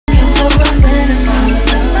for romance,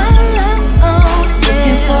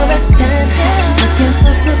 looking for attention, looking for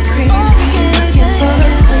supreme, looking for a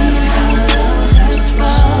queen. Just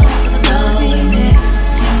roll with me, follow me.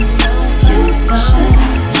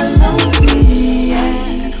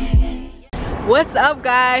 What's up,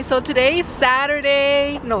 guys? So today's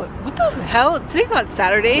Saturday. No, what the hell? Today's not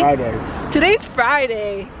Saturday. Friday. Today's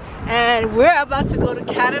Friday. And we're about to go to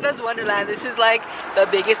Canada's Wonderland. This is like the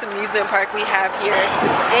biggest amusement park we have here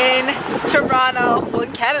in Toronto. Well,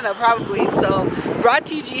 in Canada probably. So brought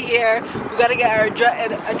TG here. We gotta get our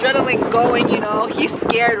adrenaline going, you know. He's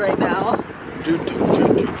scared right now.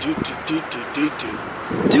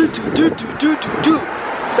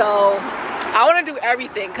 So I want to do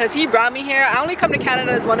everything because he brought me here. I only come to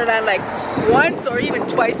Canada's Wonderland like once or even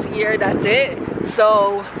twice a year. That's it.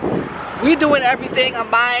 So we're doing everything.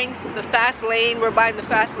 I'm buying the fast lane. We're buying the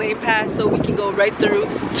fast lane pass so we can go right through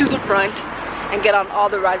to the front and get on all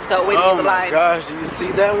the rides without waiting in the line. Oh my gosh, do you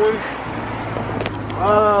see that one?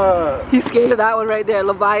 He's scared of that one right there,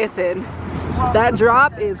 Leviathan. That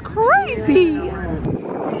drop is crazy.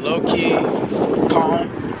 I'm low-key calm.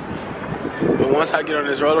 But once I get on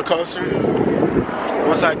this roller coaster,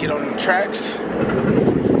 once I get on the tracks,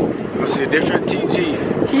 I'll see a different TG.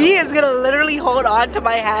 He is gonna literally hold on to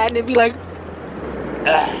my hand and be like,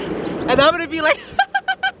 and I'm gonna be like,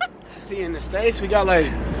 see, in the States, we got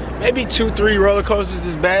like maybe 2-3 roller coasters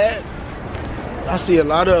this bad. I see a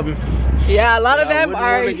lot of them. Yeah, a lot of them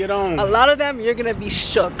are, a lot of them you're gonna be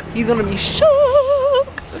shook. He's gonna be shook.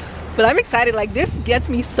 But I'm excited, like this gets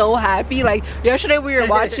me so happy. Like yesterday we were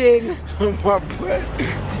watching my butt.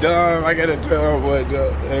 Dumb, I gotta tell my boy,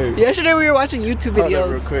 hey. Yesterday we were watching YouTube videos.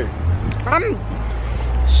 Hold up real quick.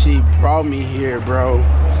 She brought me here, bro.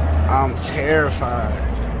 I'm terrified.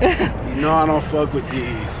 You know I don't fuck with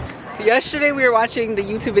these. Yesterday we were watching the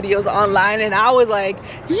YouTube videos online and I was like,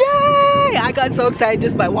 yay! I got so excited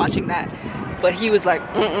just by watching that. But he was like,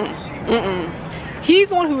 He's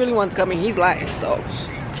the one who really wants to come here. He's lying, so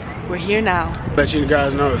we're here now. Let you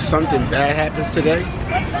guys know if something bad happens today,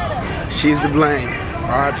 she's to blame.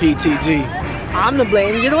 R.I.P. TG. I'm to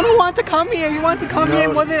blame. You're the one who wanted to come here. You wanted to come here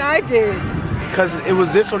more than I did. Because it was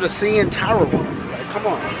this or the CN Tower one. Like, come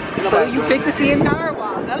on. So you picked the CN Tower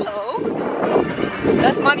Walk. Hello.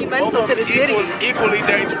 That's monumental to the city. Equally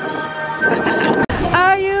dangerous.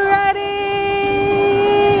 Are you ready?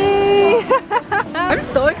 I'm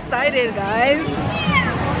so excited, guys.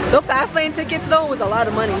 The fast lane tickets though was a lot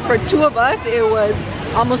of money. For two of us, it was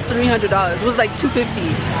almost $300. It was like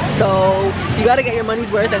 $250. So you gotta get your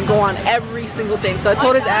money's worth and go on every single thing. So I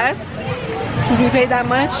told his ass, since we paid that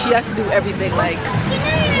much, he has to do everything. Like,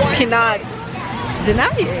 cannot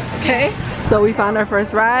deny it, okay? So we found our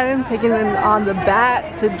first ride and taking it on the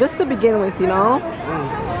bat just to begin with, you know?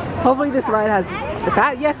 Hopefully this ride has the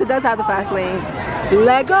fast, yes it does have the fast lane.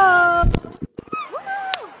 Let go!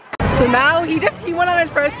 So now he went on his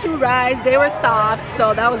first 2 rides. They were soft,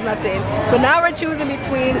 so that was nothing. But now we're choosing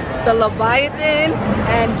between the Leviathan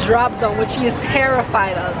and Drop Zone, which he is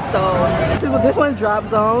terrified of. So this one's Drop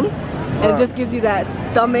Zone, and it just gives you that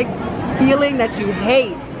stomach feeling that you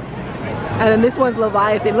hate. And then this one's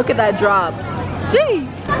Leviathan. Look at that drop. Jeez.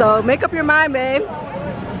 So make up your mind, babe.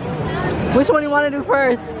 Which one you want to do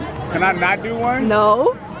first? Can I not do one?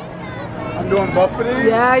 No. I'm doing both of these?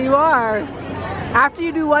 Yeah, you are. After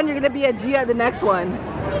you do one, you're gonna be a G at the next one.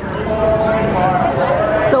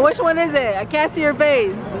 So which one is it? I can't see your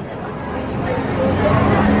face.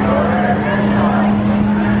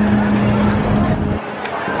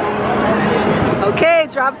 Okay,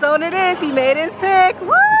 Drop Zone it is. He made his pick.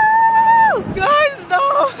 Woo! Guys,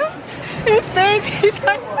 no. His face, he's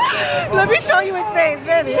like, let me show you his face,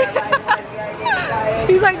 Benny.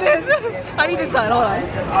 He's like this. I need this side, hold on.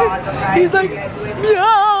 He's like,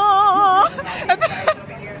 meow. And then,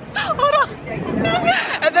 hold on.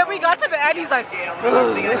 And then we got to the end, he's like, I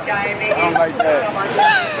don't like that.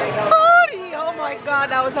 Oh my god,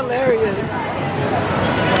 that was hilarious.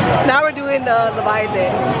 Now we're doing the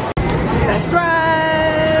Leviathan. That's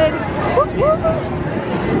right.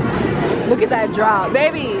 Look at that drop,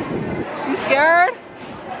 baby. You scared?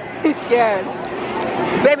 He's scared.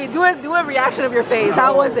 Baby, do a reaction of your face.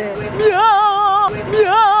 How was it? Meow,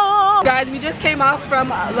 meow. Guys, we just came off from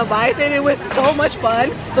Leviathan. It was so much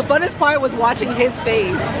fun. The funnest part was watching his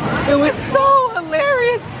face. It was so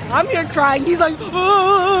hilarious. I'm here crying. He's like, oh,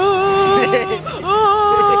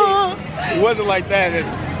 oh. It wasn't like that.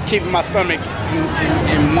 It's keeping my stomach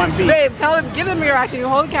in one piece. Babe, tell him, give him your reaction. You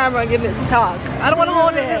hold the camera and give him talk. I don't want to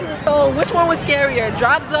hold it. So which one was scarier,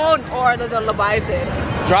 Drop Zone or the Leviathan?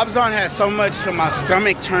 Drop Zone had so much of my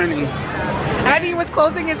stomach turning And he was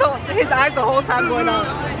closing his eyes the whole time going out.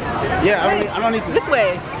 Yeah, I don't need to. This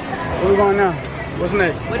way. Where we going now? What's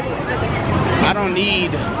next? What is it? I don't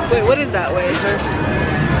need. Wait, what is that way?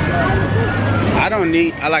 I don't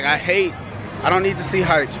need. I don't need to see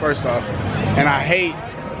heights first off, and I hate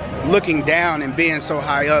looking down and being so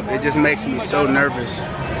high up. It just makes me so nervous,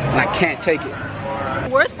 and I can't take it. The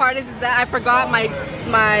worst part is that I forgot my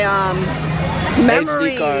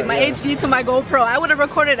memory, HD card, my yeah. HD to my GoPro. I would have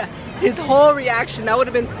recorded his whole reaction. That would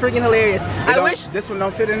have been freaking hilarious. I wish this one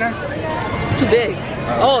don't fit in there. it's too big.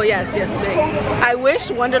 Oh yes, big. I wish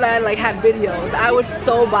Wonderland like had videos. I would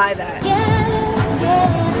so buy that.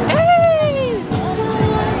 Hey,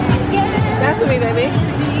 that's me, baby.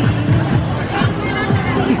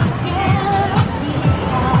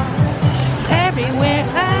 Everywhere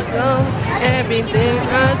I go, everything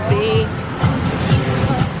I see,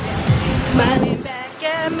 smiling back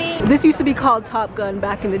at me. This used to be called Top Gun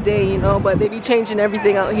back in the day, you know, but they be changing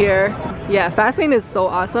everything out here. Yeah, Fastlane is so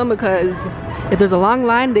awesome because if there's a long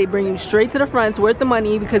line, they bring you straight to the front. It's worth the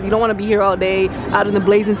money because you don't want to be here all day out in the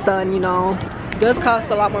blazing sun, you know. It does cost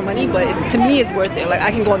a lot more money, but to me it's worth it. Like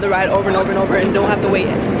I can go on the ride over and over and over and don't have to wait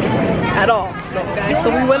at all. So guys, so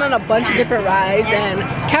we went on a bunch of different rides, and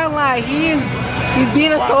can't lie, he's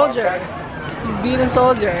being a soldier. He's being a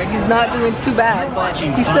soldier. He's not doing too bad, but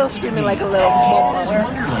he's still screaming like a little momo.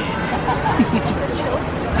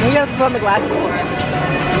 Maybe I have to put on the glasses for him.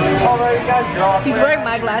 He's wearing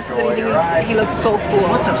my glasses and he looks so cool.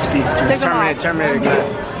 What's up, Speedster? Take them off. Terminator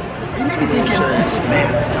glasses. You must be thinking,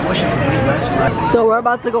 man, I wish I could be less right. So we're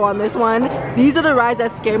about to go on this one. These are the rides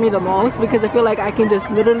that scare me the most because I feel like I can just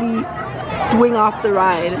literally swing off the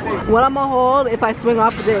ride. When I'm a hold, if I swing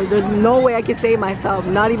off there's no way I can save myself,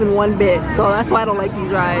 not even one bit. So that's why I don't like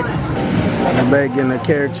these rides. I'm back getting a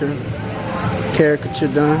caricature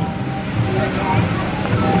done.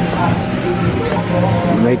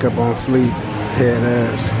 Makeup on fleek, head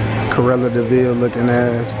ass. Corella DeVille looking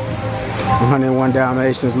ass. 101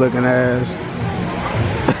 Dalmatians looking ass.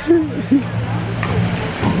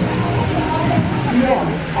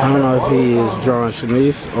 I don't know if he is drawing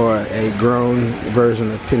Shanice or a grown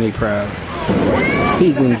version of Penny Proud. He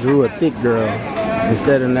even drew a thick girl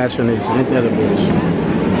instead of naturalness. Ain't that a bitch?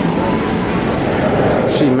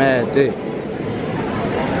 She mad thick.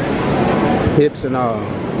 Hips and all.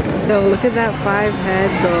 Yo, look at that 5 head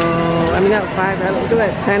though. I mean not 5 head, look at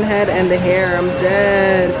that 10 head and the hair. I'm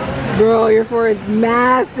dead. Bro, your forehead's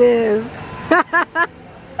massive.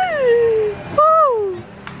 Woo.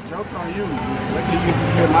 Joke's on you. Let you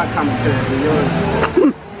hear my commentary than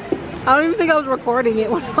yours. I don't even think I was recording it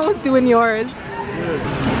when I was doing yours.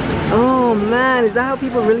 Oh man, is that how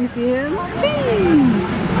people really see him? Jeez.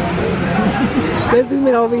 Let's zoom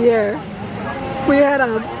in over here. Put your head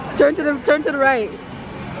up. Turn to the right.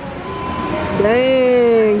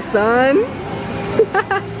 Dang, son.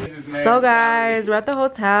 So guys, we're at the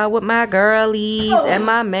hotel with my girlies and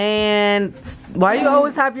my man. Why do you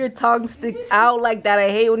always have your tongue stick out like that? I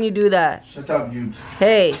hate when you do that. Shut up, you.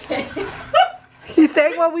 Hey. He's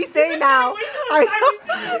saying what we say now. I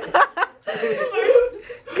know.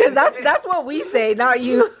 Cause that's what we say, not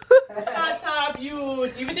you. Shut up, you.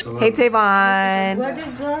 Hey Tavon.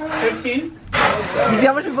 15. You see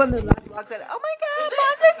how much people in the last vlog said, oh my god,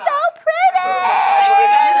 Mom is so pretty!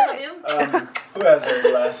 Who has their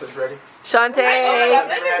glasses ready? Shantae.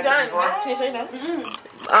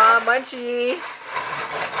 Munchie.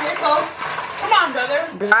 Here, folks. Come on, brother.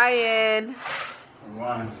 Brian.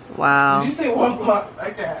 One. Wow. You say 1 block.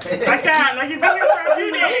 I can't. Like you've been here for a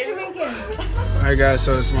few days. Alright guys,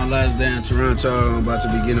 so it's my last day in Toronto. I'm about to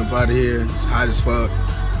be getting up out of here. It's hot as fuck.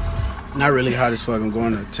 Not really hot as fuck. I'm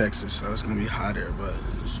going to Texas, so it's gonna be hotter, but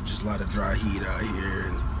it's just a lot of dry heat out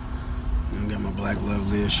here. And I got my Black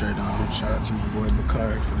Love Live shirt on. Shout out to my boy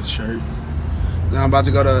Bakari for the shirt. Now I'm about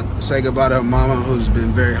to go to say goodbye to her mama, who's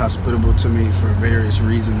been very hospitable to me for various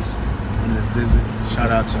reasons in this visit.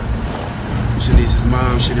 Shout out to Shanice's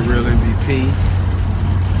mom. She the real MVP.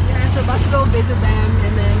 Yeah, so about to go visit them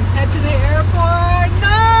and then head to the airport.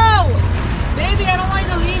 No! Baby, I don't want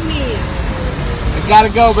you to leave me. I gotta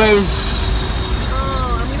go, baby.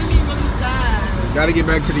 Oh, I'm gonna be really sad. Gotta get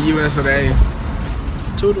back to the US of A.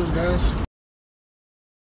 Toodles, guys.